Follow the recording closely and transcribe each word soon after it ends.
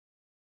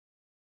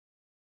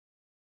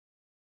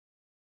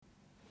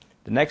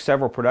The next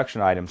several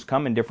production items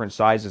come in different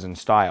sizes and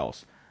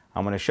styles.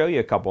 I'm going to show you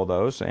a couple of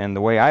those, and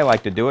the way I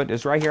like to do it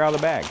is right here out of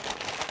the bag.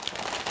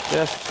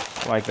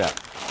 Just like that.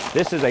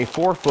 This is a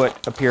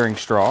 4-foot appearing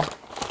straw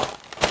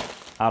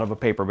out of a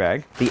paper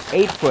bag. The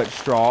 8-foot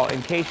straw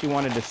in case you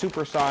wanted to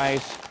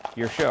supersize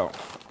your show.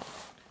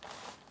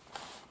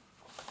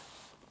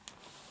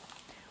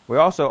 We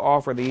also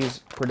offer these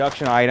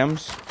production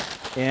items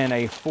in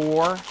a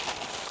 4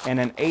 and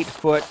an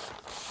 8-foot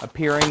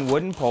appearing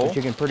wooden pole that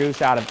you can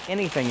produce out of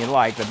anything you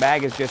like. The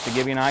bag is just to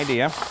give you an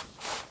idea.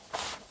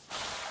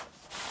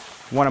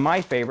 One of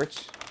my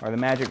favorites are the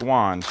magic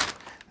wands.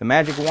 The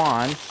magic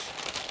wands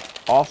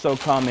also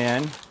come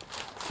in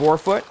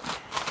 4-foot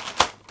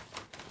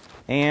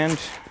and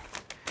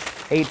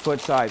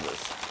 8-foot sizes.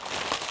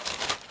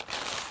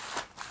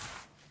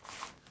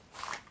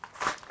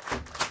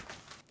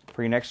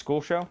 For your next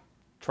school show,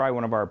 try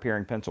one of our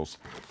appearing pencils.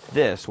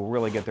 This will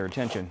really get their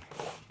attention.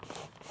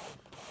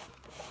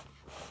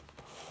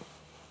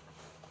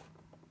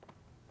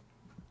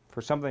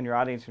 For something your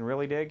audience can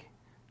really dig,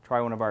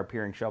 try one of our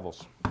appearing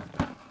shovels.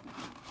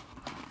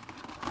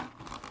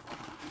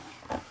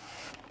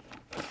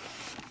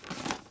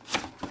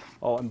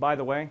 Oh, and by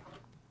the way,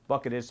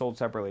 bucket is sold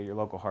separately at your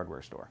local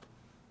hardware store.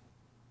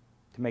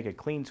 To make a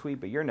clean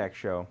sweep at your next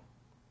show,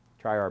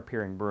 try our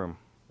appearing broom.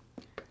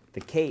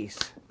 The case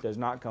does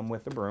not come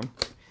with the broom,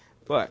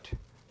 but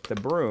the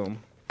broom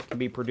can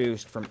be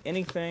produced from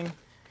anything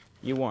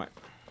you want.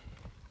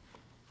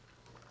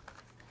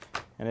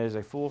 And it is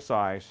a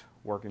full-size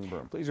working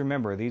broom. Please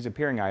remember, these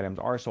appearing items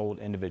are sold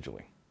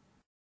individually.